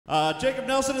Jacob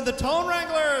Nelson and the Tone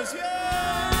Wranglers.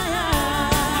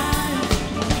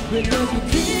 Because the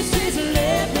kisses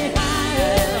left me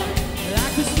higher,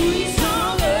 like the sweet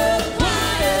song of the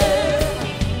choir.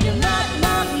 You might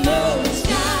not know the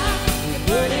sky, you're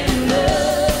burning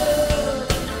love.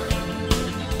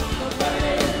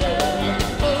 Burning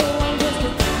love. Oh, I'm just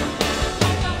a burning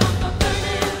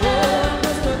love. I'm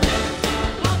just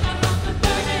a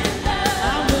burning love.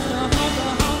 I'm just a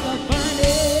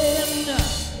burning love.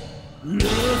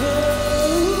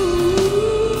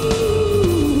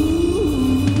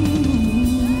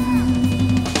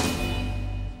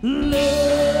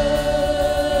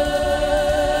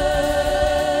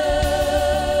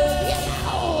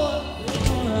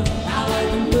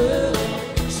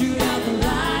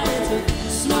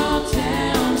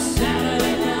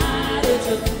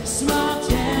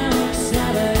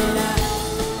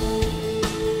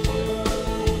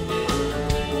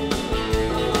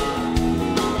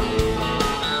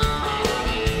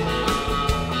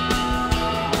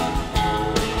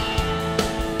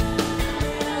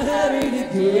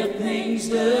 Get things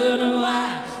done,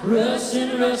 why rush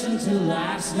till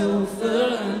life's no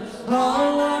fun?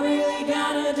 All I really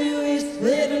gotta do is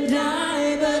live and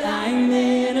die, but I'm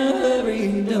in a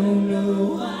hurry, don't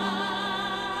know why.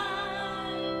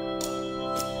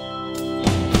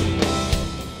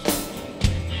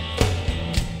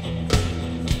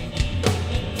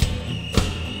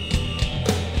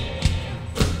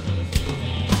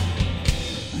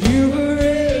 You were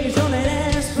raised on an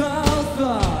asphalt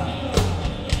farm.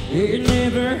 It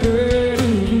never hurt a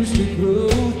rooster crow.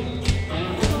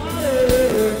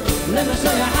 Let me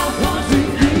show you how country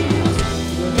feels.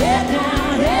 Head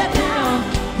down,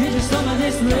 get you some of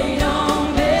this rain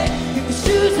on bed. Get the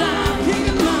shoes off, kick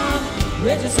them off.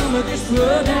 Get you some of this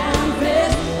rub down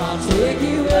fest. I'll take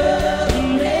you up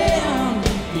and down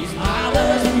these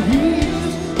hollers and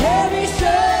hills. Let me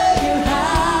show you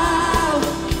how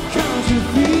country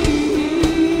feels.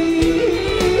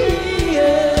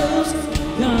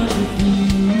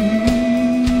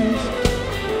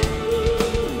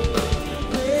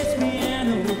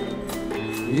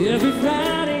 Every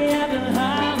Friday after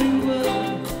Hollywood,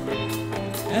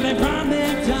 and they brought me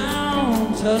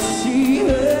down to see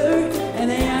her, and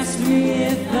they asked me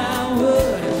if I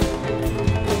would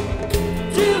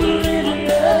do a little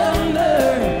number,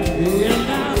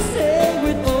 and I said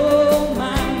with all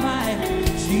my might.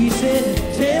 She said,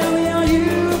 tell me, are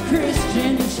you a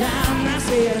Christian child? And I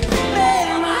said,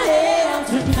 ma'am, I am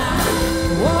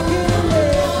tonight, walking a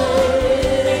little,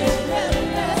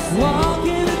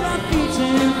 walking with my feet 10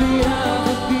 feet off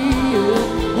the field,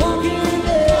 walking in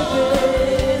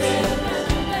Memphis,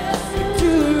 to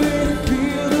really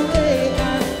feel the way I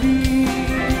feel.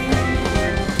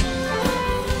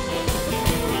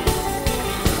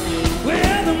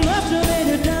 Well, there must have been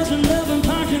a dozen of them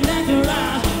parked in that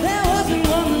garage. There wasn't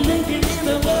one Lincoln and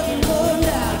there wasn't one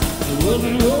Dodge. There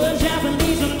wasn't one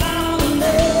Japanese along the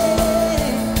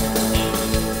lane.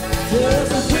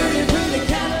 Just a pretty, pretty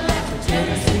Cadillac with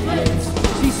Tennessee cigarettes.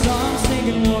 She saw him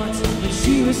singing once when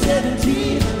she was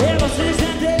 17. Ever since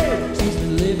that day, she's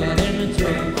been living in the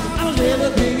dream. I was never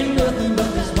thinking nothing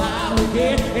but this wild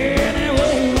again.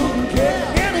 Anyway, he wouldn't care,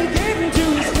 and he gave me to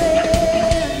his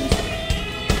friends.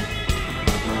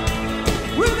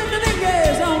 Ruben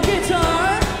Dominguez on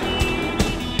guitar.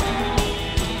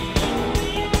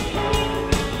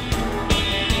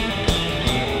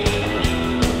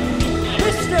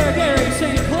 Mr. Gary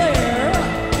St. Clair.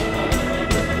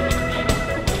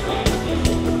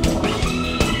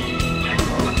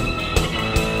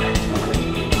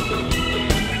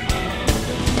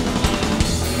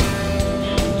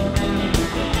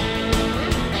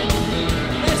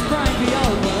 That's Brian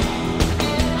Viola.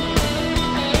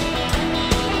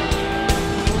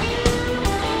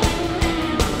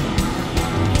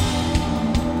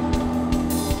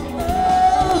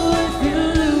 Oh, if you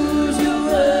lose your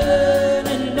one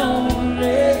and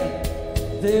only,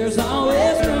 there's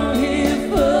always room here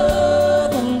for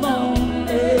the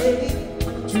lonely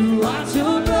to watch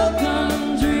your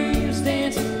broken dreams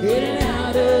dance in and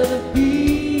out of the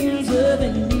beams of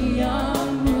the neon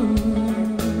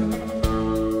moon.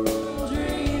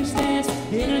 Dreams dance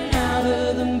in and out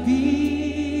of the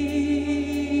beams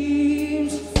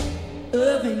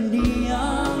of the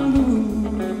neon moon.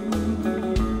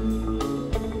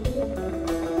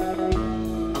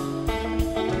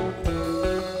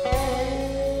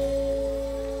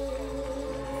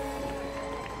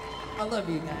 I love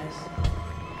you guys.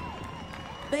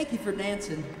 Thank you for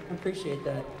dancing. I appreciate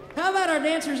that. How about our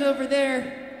dancers over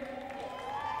there?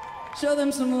 Show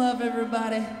them some love,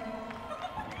 everybody.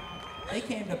 They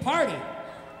came to party,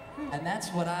 and that's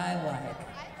what I like.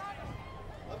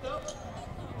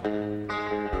 Well,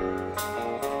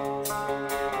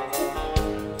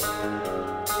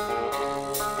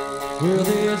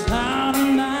 this heart of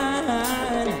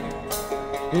mine,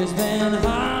 it's been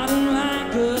hardened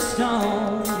like a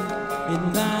stone. It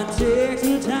might take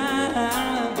some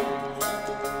time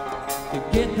to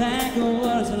get back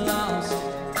what's lost,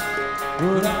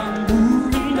 but I'm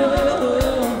moving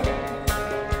on.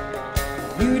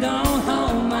 You don't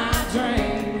hold my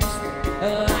dreams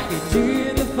like you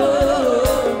did before.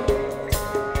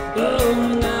 Oh,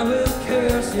 and I will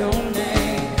curse your name.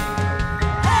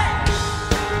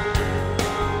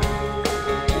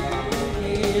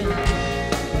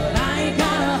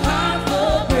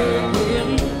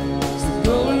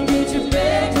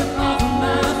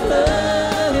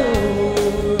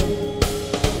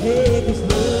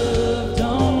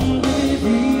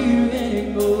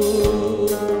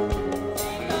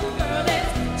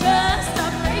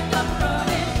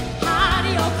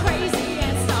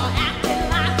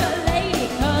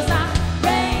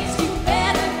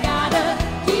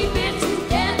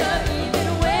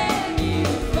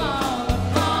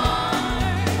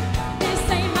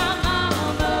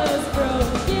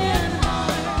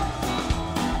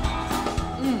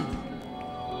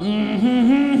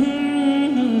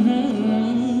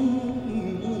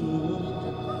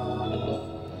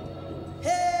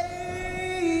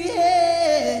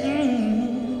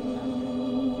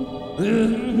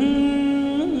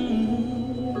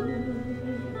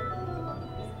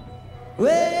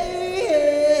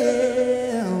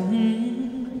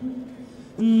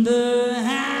 The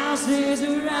house is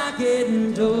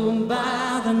rocking, don't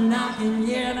bother knocking.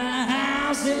 Yeah, the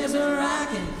house is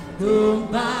rocking, don't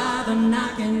bother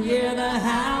knocking. Yeah, the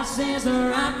house is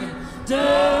rocking,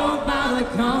 don't bother,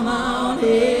 come on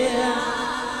here.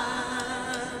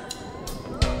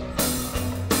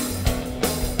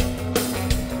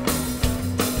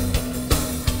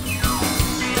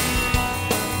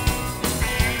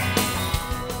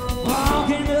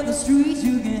 Walking up the streets,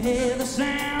 you can hear the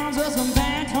sounds of some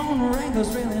Wranglers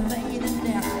really laying it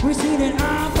down. We've seen it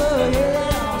all for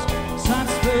years. Start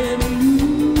spreading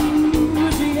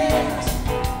news, yes.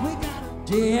 We got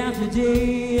day after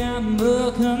day, I'm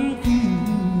more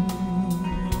confused.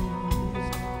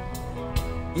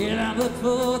 Yeah, I look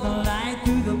for the light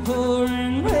through the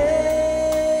pouring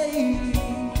rain.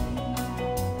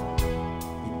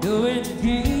 You know it's a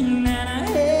game that I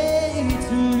hate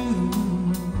to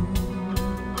lose,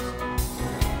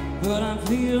 but I'm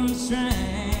feeling strange.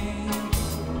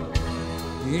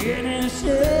 It is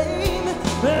shame,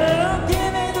 but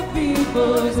give me the beat,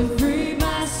 boys, and free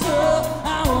my soul.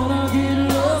 I wanna get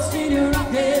lost in your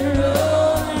rock and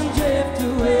roll and drift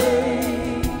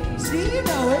away. See, you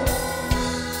know it.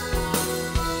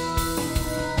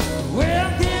 Well,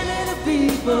 give me the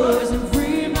beat, boys, and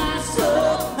free my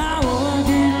soul. I wanna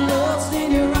get lost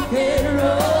in your rock and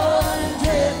roll and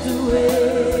drift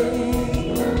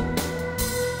away.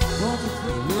 Want to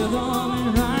play rhythm and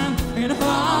rhyme and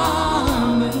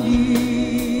harmony.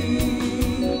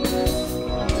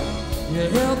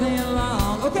 Help me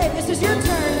along. Okay, this is your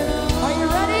turn. Are you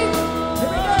ready? Here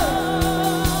we go.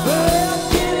 Well,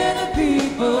 give me the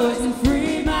beat, boys, and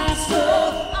free my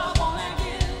soul. I wanna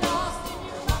get lost in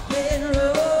your rock and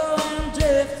roll and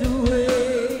drift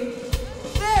away.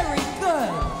 Very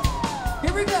good.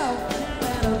 Here we go.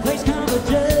 At a place called the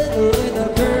Jug with a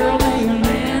girl named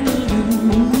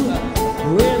Mandaloo,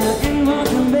 where the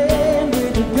immortal man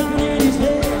with a gun in his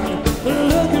hand,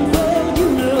 looking for you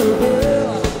know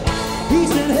well. He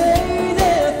said, hey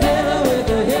there, fella with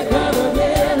the head covered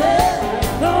yellow,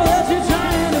 know what you're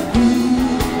trying to do,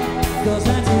 'cause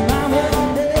that's who I'm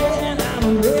one day, and I'm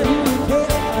ready to get,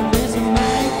 unless he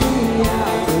might be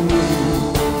out for you.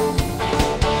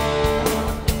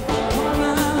 Oh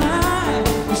my life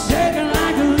was shaking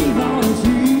like a leaf on a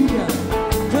tree,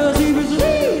 'cause he was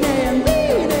leaning,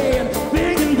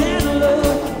 big and down low,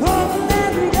 hoping that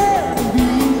we'd ever be.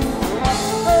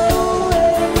 Oh,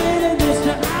 wait a minute,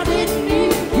 mister, I didn't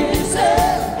even kiss her.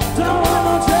 Don't want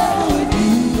no trouble with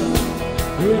you.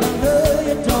 Well, I know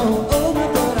you don't owe me,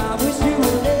 but I wish you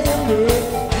would let me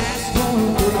ask for a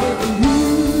favor from you.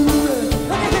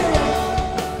 Let me hear it.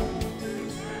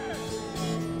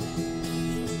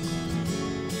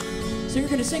 So you're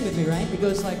gonna sing with me, right? It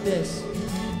goes like this.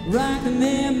 Rockin'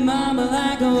 me, mama,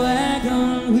 like a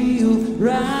wagon wheel.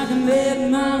 Rockin' me,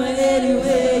 mama, any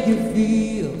way you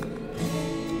feel.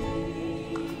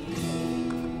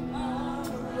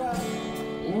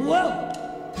 Whoa!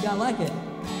 Y'all like it?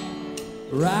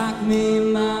 Rock me,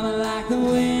 mama, like the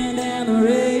wind and the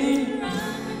rain.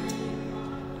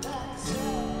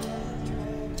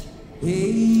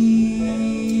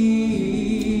 Hey,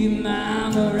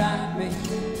 mama, rock me.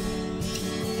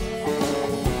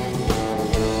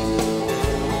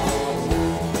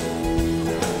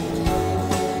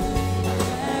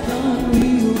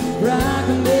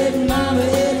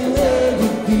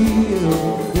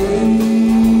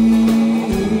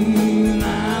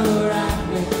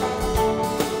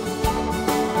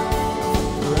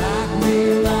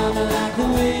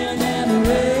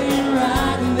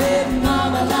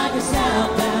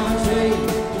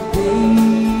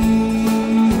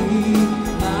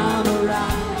 Mama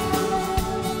Rock.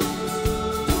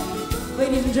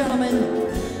 Ladies and gentlemen,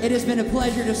 it has been a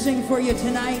pleasure to sing for you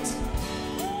tonight.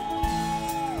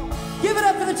 Give it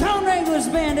up for the Tone Wranglers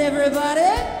Band, everybody.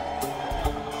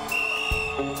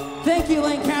 Thank you,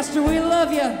 Lancaster. We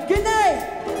love you. Good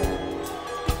night.